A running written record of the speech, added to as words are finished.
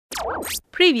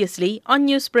Previously on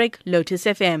Newsbreak, Lotus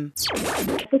FM.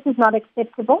 This is not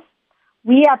acceptable.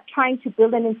 We are trying to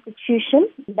build an institution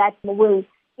that will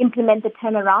implement the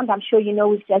turnaround. I'm sure you know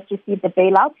we've just received the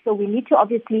bailout, so we need to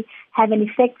obviously have an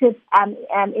effective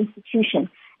institution.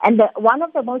 And one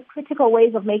of the most critical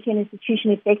ways of making an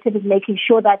institution effective is making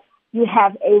sure that you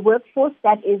have a workforce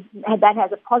that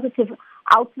has a positive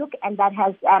outlook and that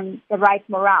has the right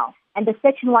morale. And the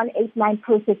Section 189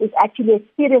 process is actually a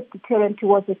serious deterrent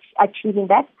towards achieving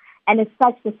that. And as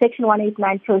such, the Section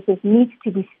 189 process needs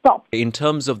to be stopped. In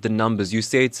terms of the numbers, you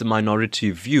say it's a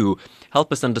minority view.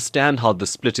 Help us understand how the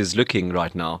split is looking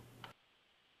right now.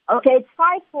 Okay, it's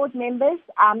 5 board members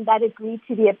that agreed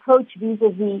to the approach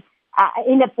vis-a-vis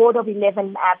in a board of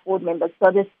 11 board members.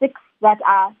 So there's 6 that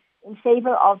are in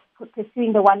favor of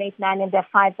pursuing the 189 and there are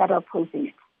 5 that are opposing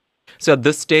it. So at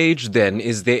this stage then,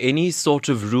 is there any sort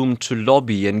of room to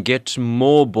lobby and get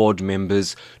more board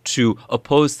members to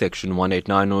oppose Section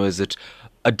 189, or is it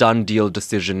a done deal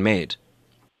decision made?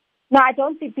 No, I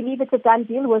don't believe it's a done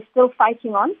deal. We're still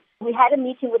fighting on. We had a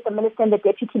meeting with the Minister and the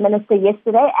Deputy Minister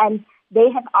yesterday, and they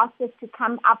have asked us to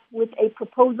come up with a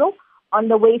proposal on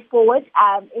the way forward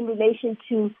in relation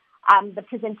to the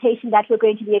presentation that we're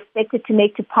going to be expected to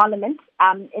make to Parliament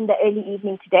in the early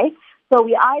evening today. So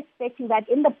we are expecting that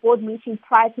in the board meeting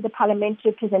prior to the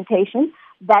parliamentary presentation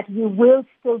that we will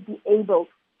still be able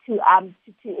to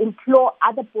implore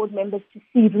other board members to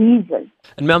see reason.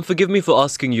 And ma'am, forgive me for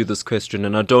asking you this question,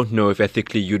 and I don't know if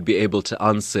ethically you'd be able to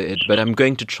answer it, but I'm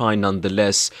going to try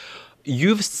nonetheless.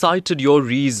 You've cited your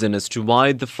reason as to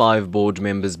why the 5 board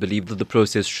members believe that the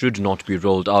process should not be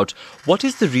rolled out. What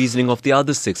is the reasoning of the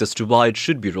other 6 as to why it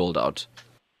should be rolled out?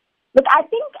 Look, I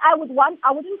think I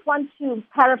wouldn't want to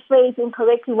paraphrase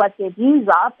incorrectly what their views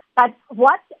are, but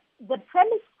what the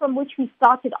premise from which we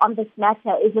started on this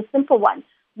matter is a simple one.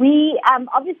 We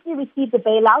obviously received the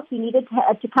bailout. We needed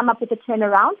to come up with a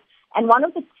turnaround, and one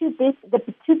of the two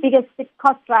biggest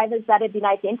cost drivers that have been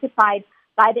identified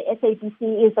by the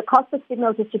SABC is the cost of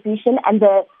signal distribution and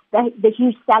the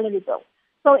huge salary bill.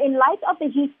 So in light of the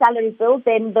huge salary bill,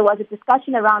 then there was a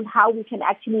discussion around how we can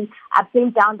actually bring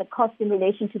down the cost in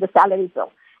relation to the salary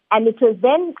bill. And it was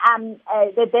then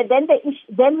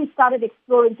we started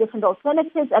exploring different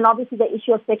alternatives, and obviously the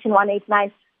issue of Section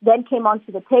 189 then came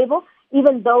onto the table,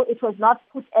 even though it was not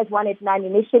put as 189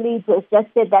 initially. It was just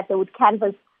said that they would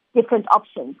canvass different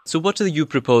options. So what are you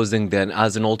proposing then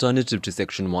as an alternative to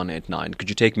Section 189? Could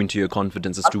you take me into your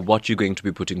confidence as to what you're going to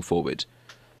be putting forward?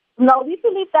 No, we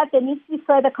believe that there needs to be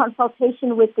further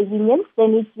consultation with the unions. There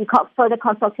needs to be further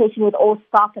consultation with all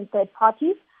staff and third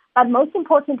parties. But most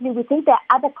importantly, we think there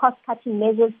are other cost-cutting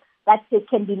measures that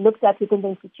can be looked at within the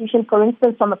institution. For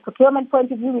instance, from a procurement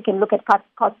point of view, we can look at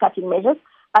cost-cutting measures.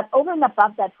 But over and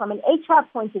above that, from an HR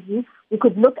point of view, we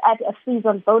could look at a freeze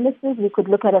on bonuses. We could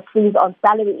look at a freeze on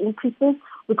salary increases.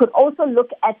 We could also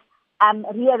look at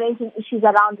rearranging issues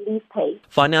around leave pay.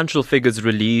 Financial figures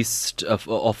released of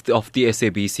the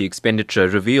SABC expenditure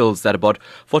reveals that about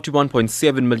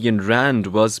 41.7 million rand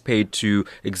was paid to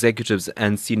executives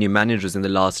and senior managers in the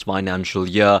last financial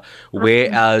year,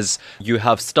 whereas you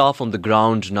have staff on the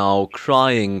ground now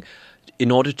crying in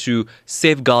order to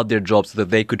safeguard their jobs so that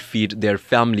they could feed their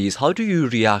families. How do you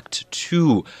react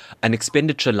to an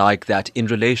expenditure like that in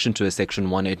relation to a Section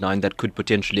 189 that could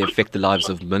potentially affect the lives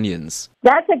of millions?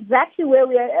 That's exactly where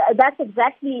we are. That's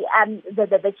exactly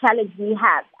the challenge we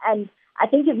have. And I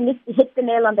think you've hit the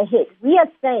nail on the head. We are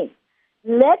saying,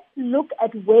 let's look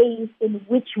at ways in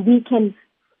which we can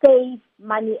save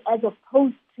money as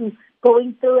opposed to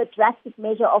going through a drastic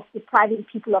measure of depriving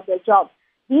people of their jobs.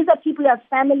 These are people who have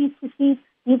families to feed.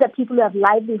 These are people who have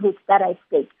livelihoods that are at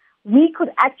stake. We could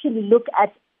actually look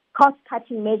at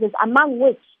cost-cutting measures, among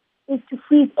which is to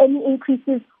freeze any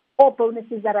increases or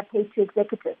bonuses that are paid to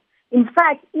executives. In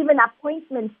fact, even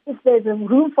appointments, if there's a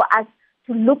room for us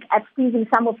to look at freezing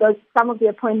some of the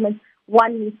appointments,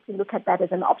 one needs to look at that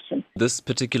as an option. This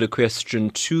particular question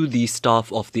to the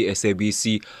staff of the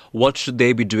SABC, what should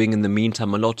they be doing in the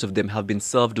meantime? A lot of them have been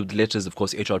served with letters. Of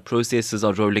course, HR processes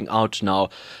are rolling out now.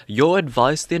 Your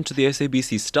advice then to the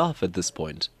SABC staff at this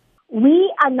point?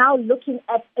 We are now looking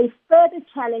at a further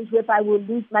challenge whereby we'll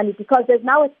lose money because there's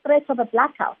now a threat of a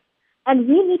blackout. And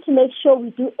we need to make sure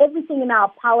we do everything in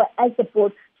our power as the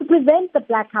board to prevent the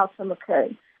blackout from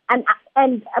occurring.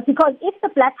 And because if the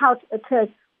blackout occurs,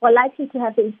 we're likely to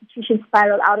have the institution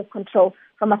spiral out of control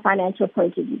from a financial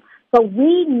point of view. So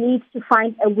we need to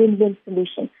find a win-win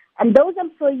solution. And those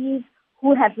employees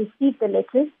who have received the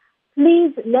letters,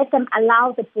 please let them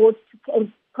allow the board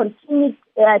to continue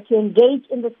to engage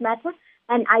in this matter.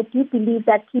 And I do believe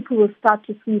that people will start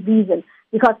to see reason,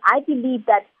 because I believe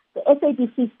that the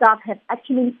SABC staff have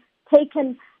actually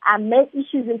taken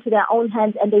issues into their own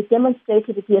hands, and they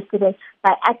demonstrated it yesterday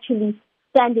by actually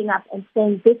standing up and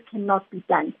saying this cannot be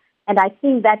done. And I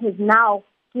think that has now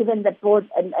given the board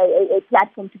a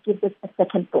platform to give this a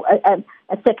second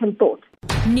thought.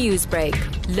 Newsbreak,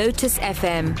 Lotus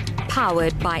FM,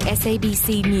 powered by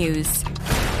SABC News.